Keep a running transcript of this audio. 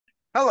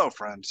Hello,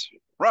 friends.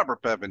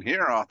 Robert Bevan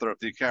here, author of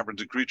the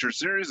Caverns Creatures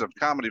series of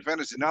comedy,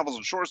 fantasy novels,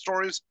 and short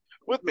stories.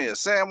 With me is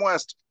Sam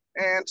West,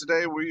 and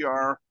today we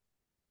are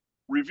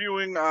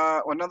reviewing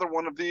another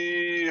one of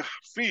the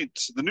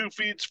feats, the new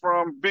feats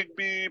from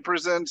Bigby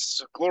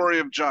presents Glory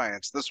of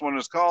Giants. This one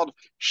is called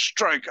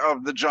Strike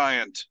of the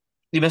Giant.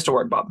 You missed a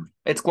word, Bob.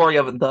 It's Glory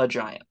of the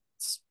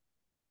Giants.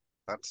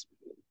 That's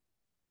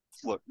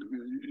look.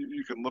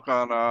 You can look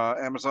on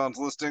Amazon's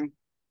listing.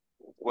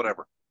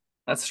 Whatever.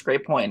 That's a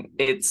great point.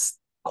 It's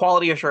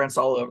quality assurance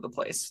all over the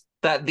place.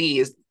 That the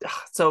is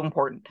so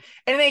important.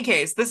 And in any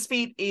case, this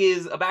feat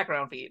is a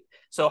background feat.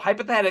 So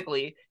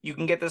hypothetically, you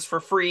can get this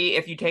for free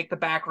if you take the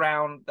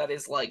background that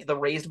is like the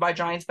Raised by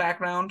Giants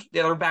background.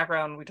 The other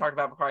background we talked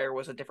about prior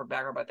was a different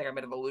background, but I think I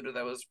might have alluded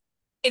that was.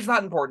 It's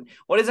not important.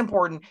 What is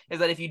important is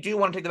that if you do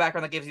want to take the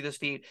background that gives you this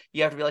feat,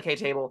 you have to be like, hey,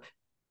 table,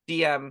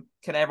 DM,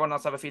 can everyone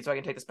else have a feat so I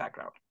can take this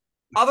background?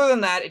 Other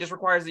than that, it just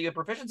requires that you have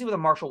proficiency with a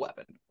martial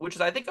weapon, which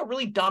is, I think, a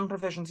really dumb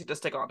proficiency to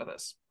stick onto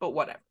this, but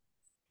whatever.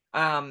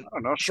 I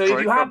don't know. So if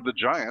Strike you have of the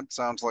Giant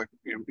sounds like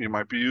you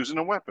might be using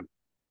a weapon.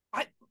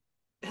 I,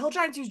 hill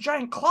giants use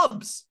giant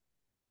clubs.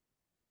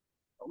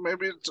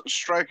 Maybe it's a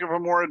strike of a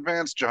more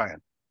advanced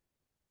giant.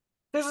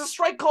 There's a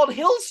strike called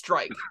Hill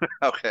Strike.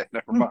 Okay,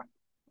 never mind.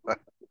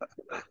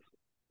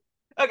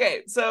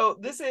 Okay, so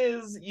this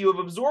is you have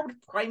absorbed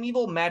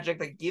primeval magic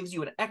that gives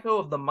you an echo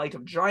of the might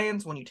of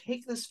giants. When you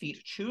take this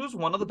feat, choose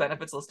one of the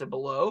benefits listed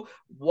below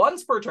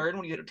once per turn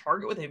when you hit a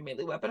target with a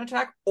melee weapon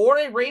attack or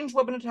a ranged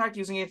weapon attack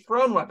using a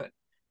thrown weapon.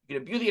 You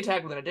can imbue the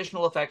attack with an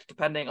additional effect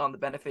depending on the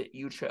benefit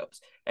you chose.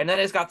 And then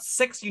it's got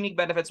 6 unique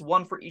benefits,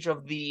 one for each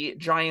of the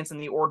giants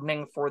and the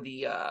ordning for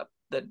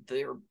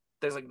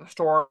there's like the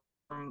storm,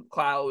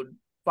 cloud,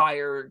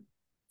 fire,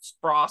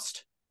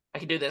 frost. I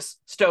can do this.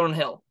 Stone and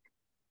hill.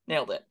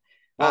 Nailed it.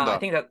 Well I done.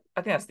 think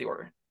that's the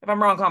order. If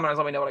I'm wrong, commenters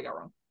let me know what I got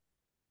wrong.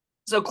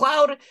 So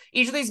Cloud,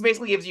 each of these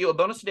basically gives you a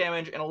bonus to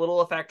damage and a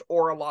little effect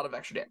or a lot of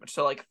extra damage.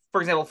 So like,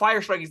 for example,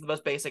 Fire Strike is the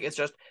most basic. It's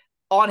just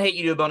on hit,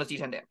 you do a bonus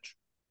D10 damage.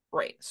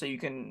 Great. So you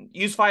can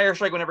use Fire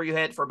Strike whenever you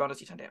hit for a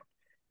bonus D10 damage.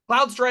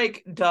 Cloud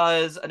Strike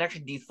does an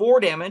extra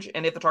D4 damage,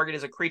 and if the target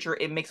is a creature,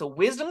 it makes a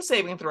Wisdom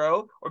saving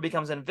throw or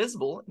becomes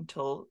invisible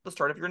until the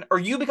start of your... Or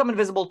you become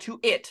invisible to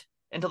it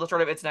until the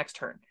start of its next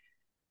turn.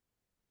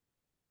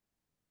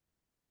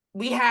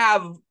 We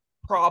have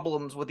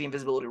problems with the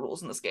invisibility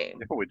rules in this game.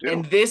 Yeah, we do.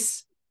 And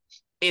this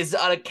is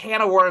a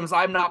can of worms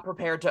I'm not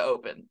prepared to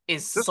open,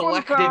 is This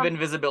one selective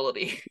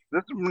invisibility.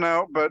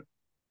 no, but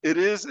it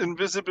is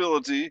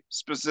invisibility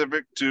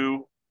specific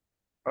to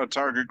a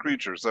target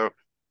creature, so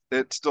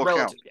it still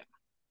Relative, counts. yeah.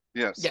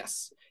 Yes.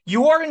 Yes.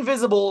 You are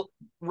invisible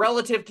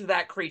relative to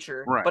that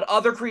creature, Right. but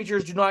other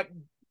creatures do not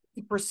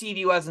perceive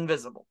you as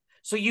invisible.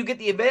 So you get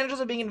the advantages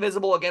of being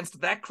invisible against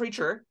that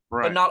creature,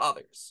 Right. but not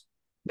others.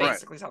 Right.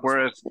 Basically,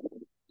 Whereas,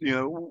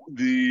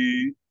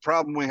 the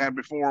problem we had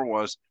before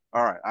was,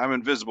 all right, I'm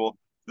invisible.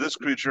 This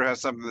creature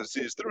has something that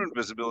sees through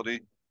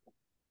invisibility.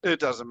 It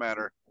doesn't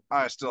matter.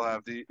 I still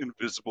have the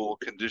invisible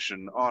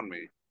condition on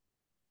me.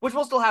 Which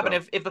will still happen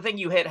So, if the thing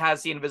you hit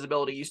has the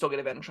invisibility, you still get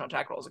advantage on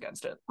attack rolls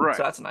against it. right.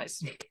 So that's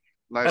nice.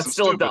 Nice That's and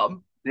still stupid.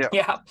 dumb. Yeah.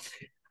 Yeah.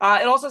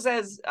 It also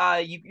says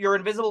you're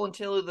invisible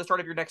until the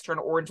start of your next turn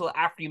or until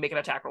after you make an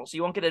attack roll. So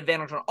you won't get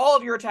advantage on all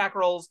of your attack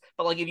rolls,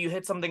 but like if you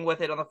hit something with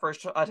it on the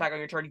first attack on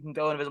your turn, you can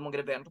go invisible and get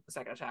advantage on the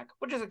second attack,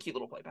 which is a cute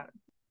little play pattern.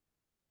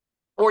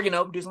 Or,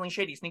 do something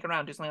shady, sneak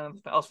around, do something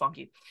else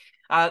funky.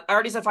 I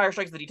already said Fire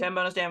Strike is the D10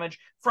 bonus damage.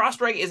 Frost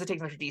Strike is it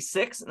takes an extra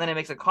D6, and then it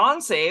makes a con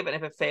save, and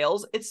if it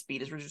fails, its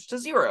speed is reduced to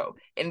 0.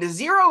 And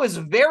 0 is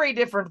very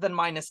different than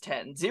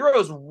 -10. 0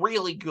 is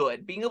really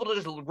good. Being able to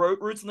just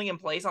root something in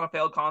place on a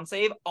failed con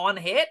save on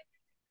hit,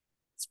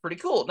 it's pretty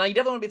cool. Now, you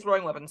definitely want to be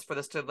throwing weapons for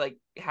this to like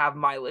have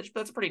mileage,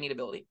 but that's a pretty neat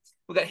ability.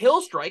 We've got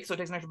Hill Strike, so it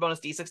takes an extra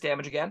bonus D6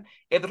 damage again.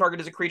 If the target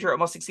is a creature, it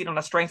must succeed on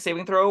a strength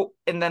saving throw,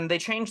 and then they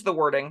changed the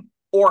wording.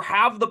 Or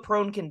have the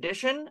prone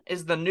condition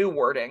is the new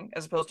wording,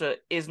 as opposed to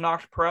is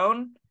knocked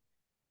prone,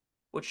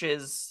 which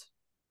is...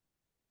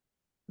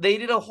 They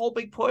did a whole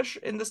big push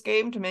in this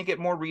game to make it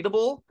more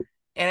readable,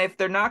 and if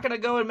they're not going to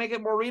go and make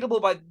it more readable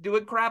by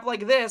doing crap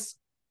like this,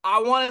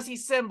 I want to see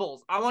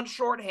symbols. I want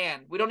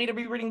shorthand. We don't need to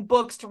be reading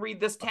books to read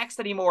this text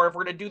anymore if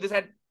we're going to do this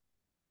at...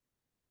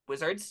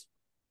 Wizards,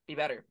 be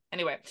better.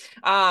 Anyway,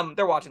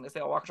 they're watching this.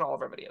 They'll watch all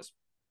of our videos.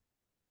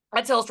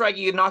 At Hill Strike,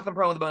 you can knock them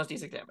prone with a bonus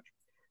D6 damage.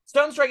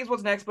 Stone Strike is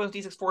what's next, bonus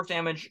D6 force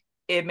damage.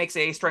 It makes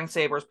a strength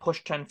save or is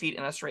pushed 10 feet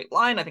in a straight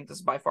line. I think this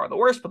is by far the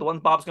worst, but the one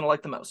Bob's going to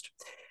like the most.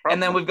 Probably.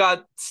 And then we've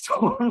got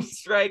Storm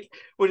Strike,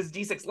 which is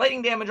D6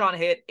 lightning damage on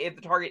hit. If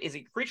the target is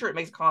a creature, it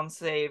makes a con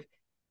save,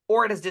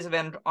 or it has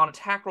disadvantage on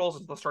attack rolls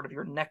until the start of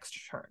your next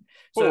turn.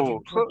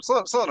 So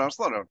slow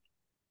down.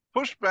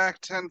 Push back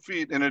 10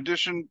 feet in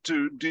addition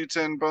to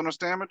D10 bonus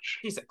damage?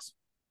 D6.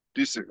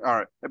 D6, all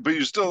right. But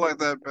you still like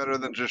that better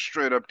than just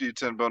straight up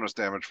D10 bonus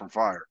damage from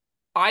fire?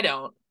 I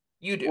don't.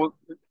 You do. Well,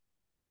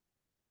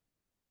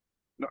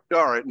 no,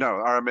 all right,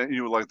 no. I mean,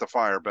 you like the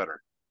fire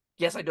better.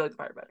 Yes, I do like the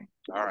fire better.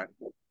 All right.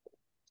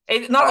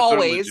 Not I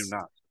always, do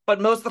not.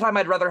 but most of the time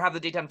I'd rather have the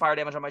D10 fire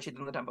damage on my sheet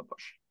than the tempo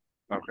push.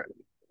 Okay.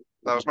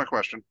 that was my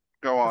question.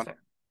 Go on.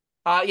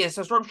 Yeah,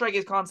 so Storm Strike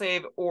is con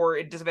save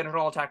or disadvantage on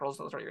all attack rolls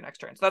until the start of your next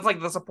turn. So that's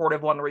like the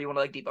supportive one where you want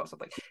to like debuff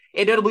something.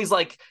 It notably is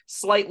like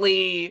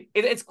slightly,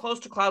 it's close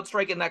to Cloud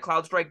Strike. In that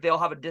Cloud Strike, they'll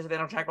have a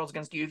disadvantage on attack rolls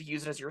against you if you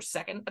use it as your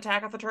second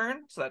attack of the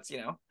turn. So that's,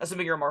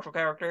 assuming you're a martial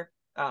character.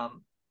 But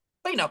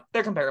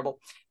they're comparable.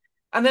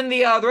 And then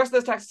the rest of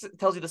this text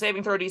tells you the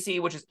saving throw DC,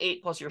 which is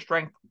 8 plus your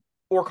strength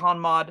or con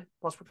mod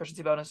plus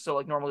proficiency bonus. So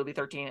like normally it'll be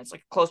 13. It's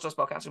like close to a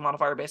spellcasting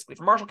modifier basically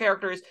for martial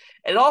characters.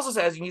 And it also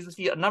says you can use this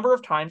feat a number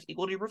of times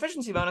equal to your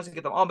proficiency bonus and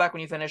get them all back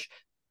when you finish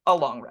a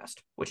long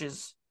rest, which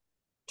is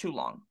too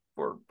long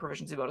for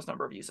proficiency bonus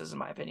number of uses in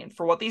my opinion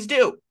for what these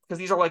do, because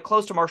these are like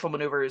close to martial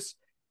maneuvers,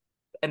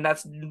 and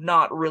that's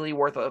not really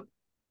worth a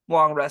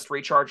long rest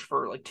recharge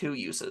for like 2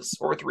 uses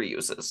or 3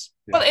 uses.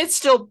 Yeah. But it's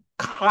still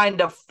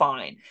kind of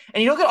fine.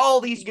 And you look at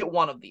all these, you get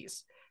one of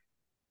these.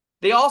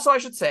 They also, I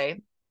should say,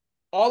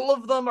 all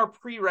of them are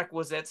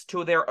prerequisites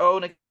to their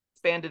own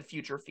expanded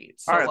future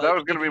feats. So all right, like, that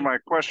was going to be my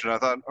question. I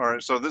thought, all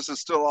right, so this is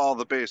still all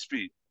the base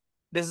feat.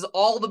 This is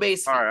all the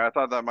base feat. All right, I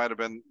thought that might have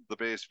been the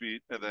base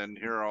feat, and then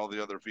here are all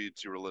the other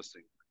feats you were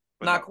listing.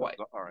 But not quite.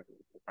 All right.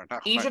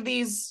 Not Each quite. of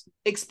these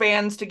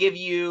expands to give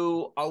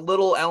you a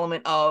little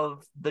element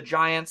of the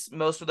giants.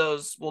 Most of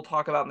those we'll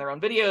talk about in their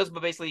own videos,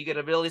 but basically you get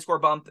an ability score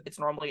bump. It's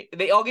normally,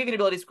 they all give you an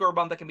ability score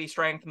bump that can be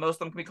strength. Most of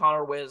them can be con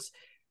or whiz.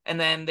 And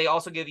then they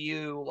also give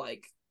you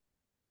like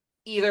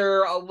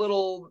either a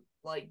little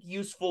like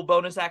useful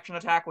bonus action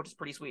attack, which is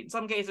pretty sweet in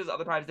some cases.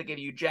 Other times they give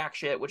you jack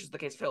shit, which is the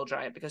case of Hill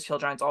Giant, because Hill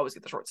Giants always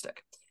get the short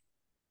stick.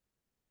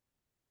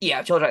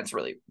 Yeah, Hill Giants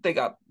really, they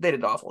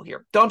did awful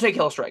here. Don't take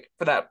Hill Strike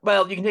for that.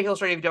 Well, you can take Hill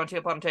Strike if you don't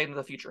plan on taking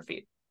the future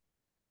feat.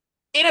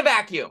 In a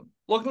vacuum,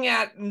 looking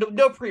at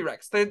no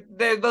prereqs,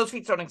 those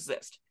feats don't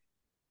exist.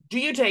 Do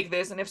you take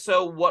this? And if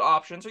so, what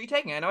options are you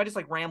taking? I know I just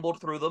like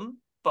rambled through them,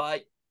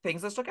 but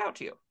things that stuck out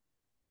to you.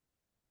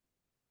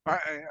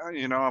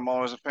 I'm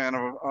always a fan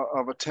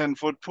of a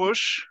 10-foot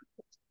push.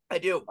 I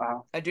do.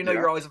 I do know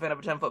you're always a fan of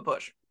a 10-foot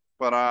push.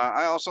 But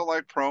I also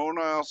like prone.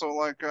 I also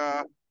like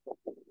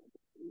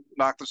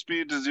knock the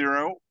speed to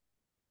 0.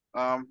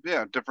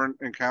 Different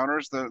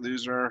encounters.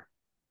 These are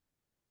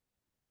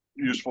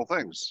useful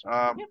things.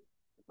 I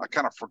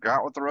kind of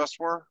forgot what the rest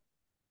were.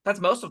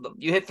 That's most of them.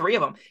 You hit 3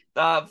 of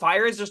them.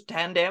 Fire is just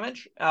 10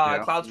 damage.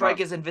 Cloud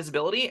Strike is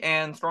invisibility,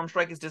 and Storm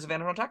Strike is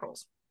disadvantage on attack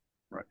rolls.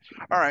 Right.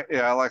 All right.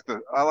 Yeah, I like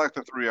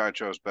the 3 I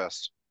chose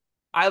best.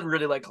 I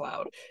really like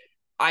Cloud.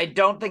 I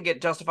don't think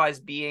it justifies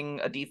being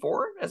a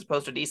D4 as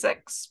opposed to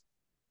D6,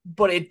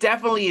 but it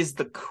definitely is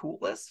the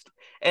coolest.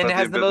 And it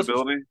has the most.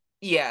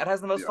 Yeah, it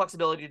has the most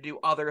flexibility to do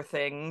other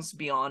things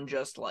beyond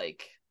just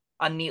like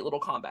a neat little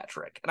combat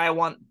trick. And I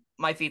want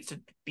my feats to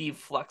be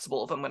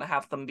flexible if I'm going to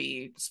have them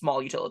be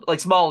small utility, like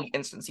small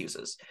instance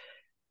uses.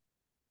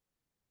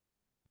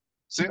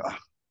 See,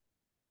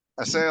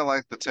 I say I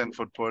like the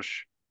 10-foot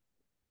push.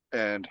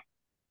 And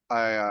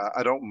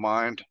I don't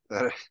mind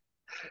that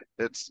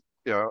it's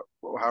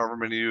however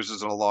many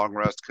uses in a long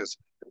rest, because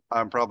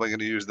I'm probably going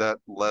to use that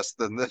less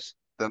than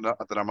than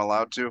I'm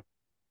allowed to,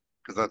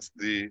 because that's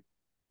the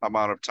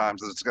amount of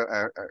times that it's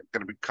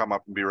going to come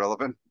up and be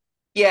relevant.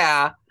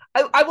 Yeah,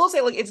 I will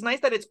say, like, it's nice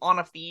that it's on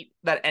a feat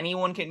that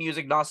anyone can use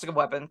agnostic of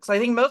weapon, because I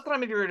think most of the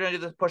time if you're going to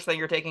do this push thing,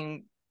 you're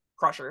taking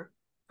Crusher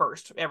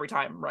first every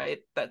time, right?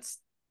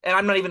 And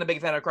I'm not even a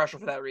big fan of Crusher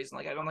for that reason.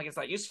 Like, I don't think it's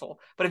that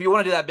useful. But if you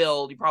want to do that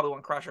build, you probably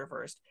want Crusher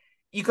first.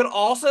 You could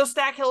also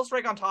stack Hill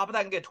Strike on top of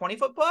that and get a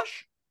 20-foot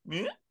push.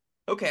 Yeah.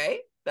 Okay.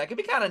 That could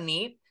be kind of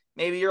neat.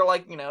 Maybe you're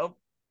like,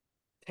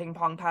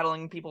 ping-pong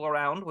paddling people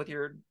around with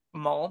your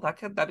maul.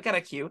 That'd be kind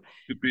of cute.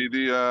 Could be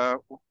the,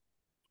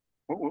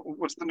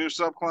 what's the new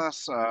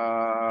subclass?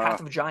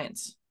 Path of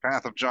Giants.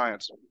 Path of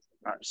Giants.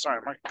 All right, sorry,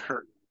 my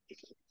curtain.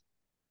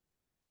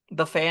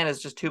 The fan is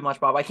just too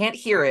much, Bob. I can't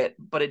hear it,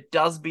 but it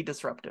does be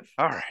disruptive.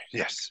 All right.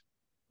 Yes.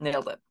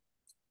 Nailed it.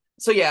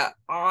 So yeah,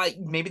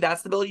 maybe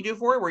that's the build you do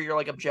for it, where your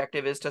like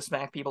objective is to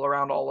smack people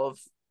around all of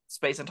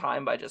space and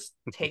time by just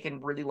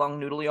taking really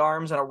long noodly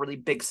arms and a really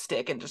big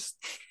stick and just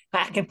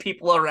smacking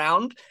people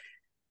around.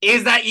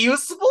 Is that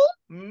useful?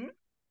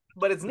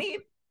 But it's neat.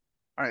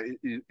 All right.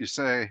 You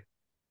say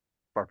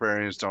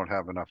barbarians don't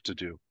have enough to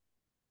do.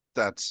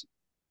 That's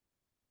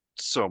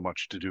so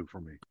much to do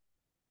for me.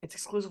 It's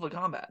exclusively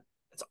combat.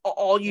 It's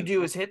all you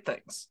do is hit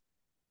things.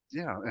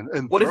 Yeah,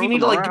 and what if you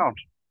need to like?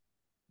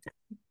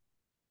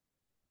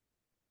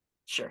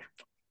 Sure.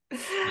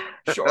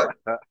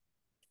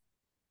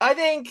 I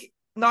think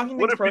knocking.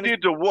 What if you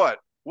need to what?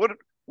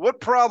 What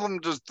problem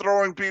does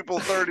throwing people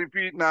 30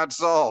 feet not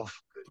solve?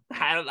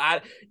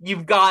 I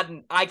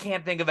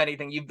can't think of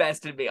anything. You've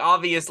bested me.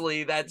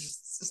 Obviously,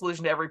 that's the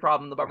solution to every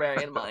problem in the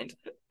barbarian mind.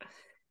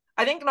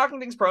 I think knocking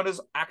things prone is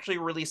actually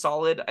really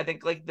solid. I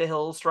think like the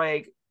Hill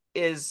Strike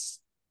is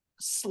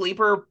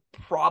sleeper,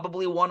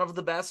 probably one of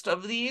the best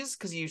of these,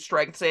 because you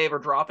strength save or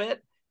drop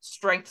it.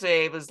 Strength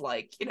save is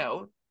like,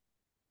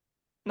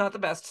 not the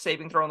best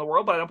saving throw in the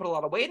world, but I don't put a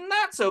lot of weight in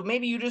that, so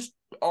maybe you just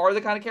are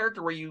the kind of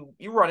character where you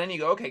run in, you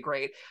go, okay,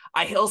 great,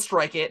 I hill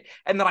strike it,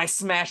 and then I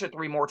smash it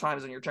 3 more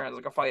times in your turn as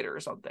like a fighter or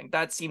something.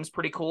 That seems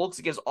pretty cool because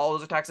it gives all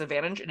those attacks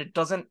advantage, and it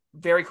doesn't,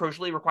 very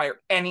crucially,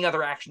 require any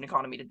other action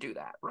economy to do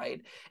that,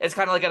 right? It's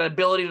kind of like an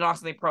ability to knock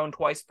something prone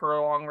twice per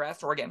long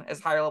rest, or again, as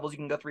higher levels you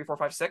can go 3, 4,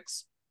 5,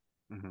 6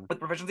 with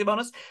proficiency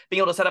bonus.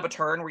 Being able to set up a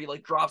turn where you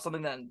like drop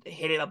something, then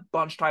hit it a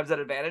bunch of times at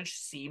advantage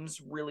seems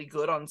really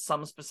good on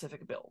some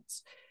specific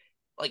builds.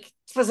 Like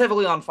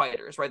specifically on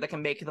fighters, right? That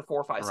can make the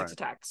 4, 5, 6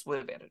 attacks with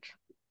advantage.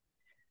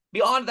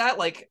 Beyond that,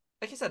 like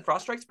I said,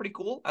 Frost Strike's pretty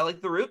cool. I like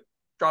the root,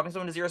 dropping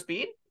someone to 0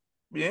 speed.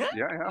 Yeah.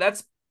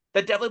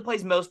 That definitely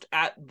plays most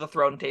at the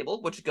throne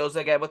table, which goes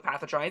again with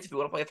Path of Giants. If you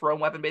want to play a throne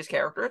weapon based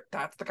character,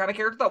 that's the kind of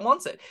character that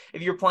wants it.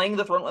 If you're playing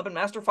the throne weapon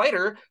master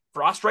fighter,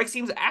 Frost Strike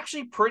seems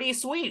actually pretty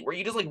sweet, where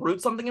you just like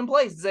root something in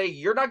place and say,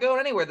 you're not going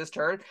anywhere this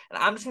turn,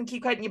 and I'm just gonna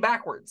keep kiting you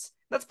backwards.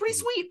 That's pretty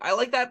sweet. I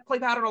like that play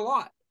pattern a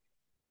lot.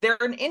 They're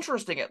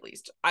interesting, at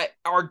least.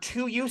 Are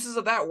 2 uses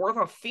of that worth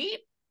a feat?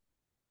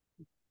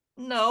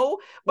 No,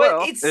 but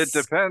well, it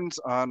depends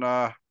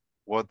on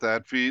what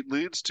that feat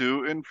leads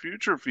to in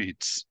future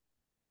feats.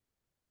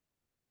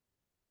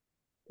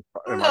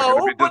 Am I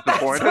going to be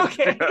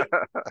disappointed?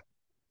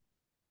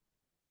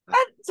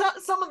 That's okay.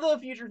 Some of the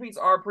future feats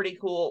are pretty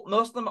cool.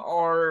 Most of them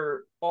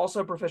are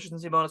also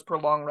proficiency bonus per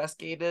long rest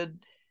gated.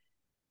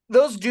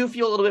 Those do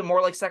feel a little bit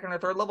more like 2nd or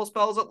 3rd level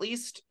spells, at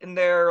least in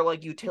their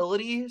like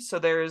utility. So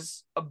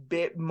there's a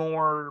bit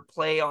more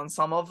play on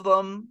some of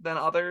them than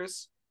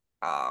others.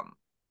 I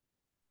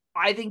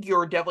think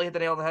you're definitely hit the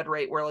nail on the head,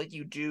 right? Where like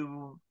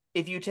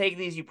if you take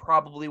these, you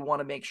probably want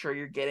to make sure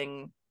you're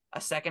getting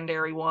a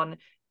secondary one.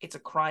 It's a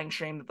crying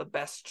shame that the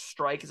best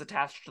strike is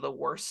attached to the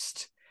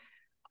worst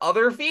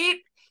other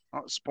feat.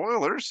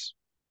 Spoilers.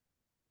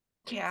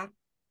 Yeah.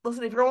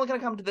 Listen, if you're only going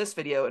to come to this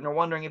video and you're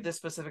wondering if this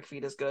specific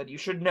feat is good, you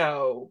should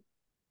know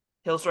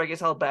Hill Strike is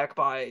held back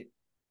by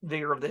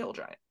Vigor of the Hill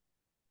Giant.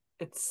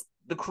 It's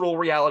the cruel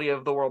reality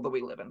of the world that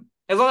we live in.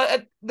 As long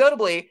as,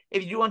 notably,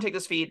 if you do want to take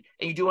this feat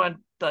and you do want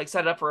to like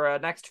set it up for a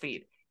next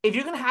feat, if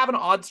you can have an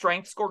odd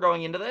strength score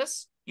going into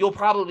this, you'll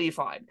probably be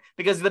fine,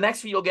 because the next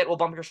feat you'll get will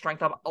bump your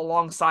strength up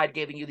alongside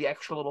giving you the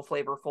extra little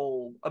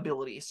flavorful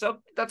ability. So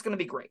that's going to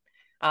be great.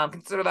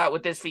 Consider that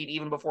with this feat,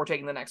 even before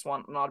taking the next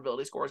one, an odd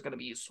ability score is going to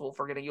be useful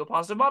for getting you a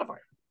positive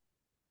modifier.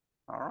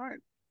 All right.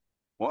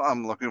 Well,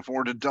 I'm looking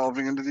forward to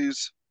delving into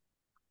these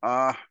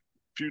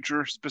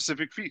future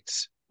specific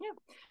feats. Yeah.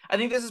 I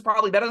think this is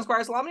probably better than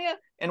Squire Salamnia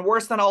and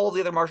worse than all of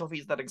the other martial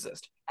feats that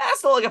exist. That's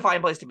still like a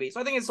fine place to be, so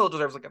I think it still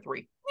deserves like a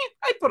 3.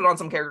 I'd put it on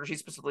some character sheets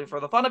specifically for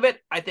the fun of it.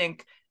 I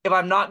think if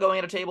I'm not going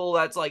at a table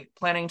that's like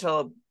planning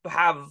to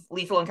have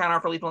lethal encounter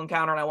for lethal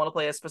encounter, and I want to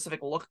play a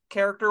specific look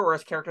character or a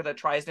character that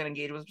tries to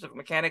engage with a specific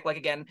mechanic, like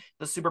again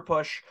the super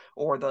push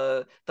or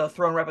the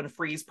throne weapon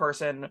freeze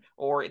person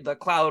or the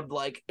cloud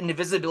like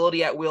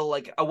invisibility at will,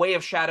 like a way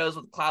of shadows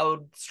with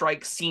cloud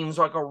strike seems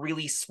like a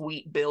really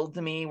sweet build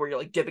to me, where you're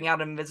like dipping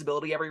out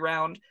invisibility every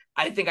round.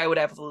 I think I would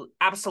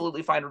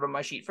absolutely find it on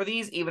my sheet for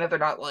these, even if they're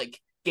not like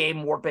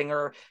game warping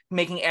or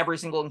making every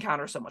single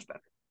encounter so much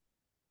better.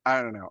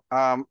 I don't know.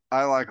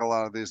 I like a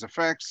lot of these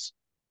effects,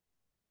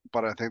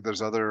 but I think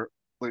there's other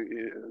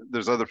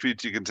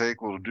feats you can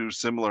take will do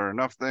similar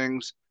enough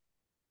things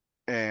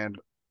and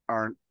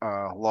aren't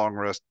long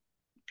rest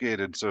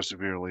gated so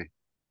severely.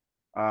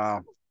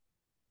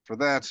 For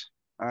that,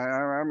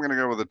 I'm going to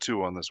go with a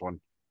 2 on this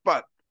one.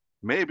 But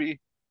maybe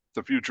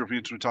the future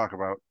feats we talk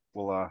about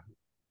will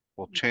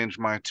change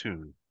my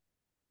tune.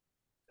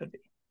 Could be.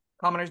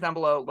 Commenters down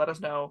below, let us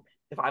know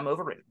if I'm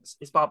overrating this.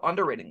 Is Bob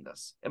underrating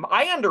this? Am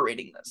I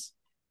underrating this?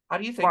 How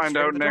do you think? Find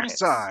out next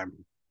time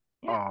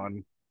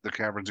on the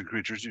Caverns and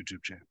Creatures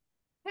YouTube channel.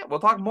 Yeah, we'll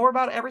talk more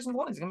about every single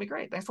one. It's going to be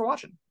great. Thanks for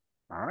watching.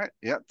 All right.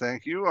 Yeah,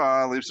 thank you.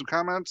 Leave some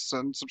comments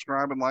and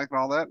subscribe and like and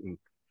all that, and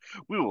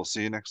we will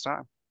see you next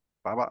time.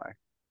 Bye-bye.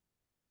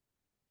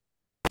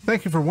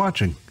 Thank you for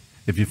watching.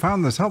 If you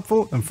found this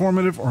helpful,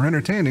 informative, or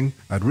entertaining,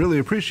 I'd really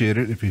appreciate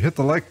it if you hit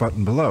the like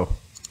button below.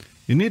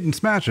 You needn't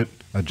smash it.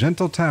 A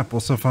gentle tap will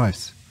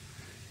suffice.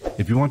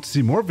 If you want to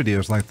see more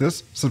videos like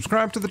this,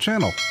 subscribe to the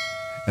channel.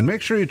 And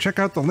make sure you check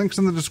out the links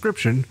in the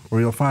description,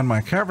 where you'll find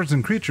my Caverns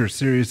and Creatures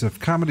series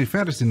of comedy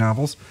fantasy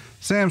novels,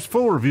 Sam's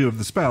full review of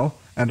the spell,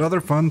 and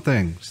other fun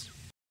things.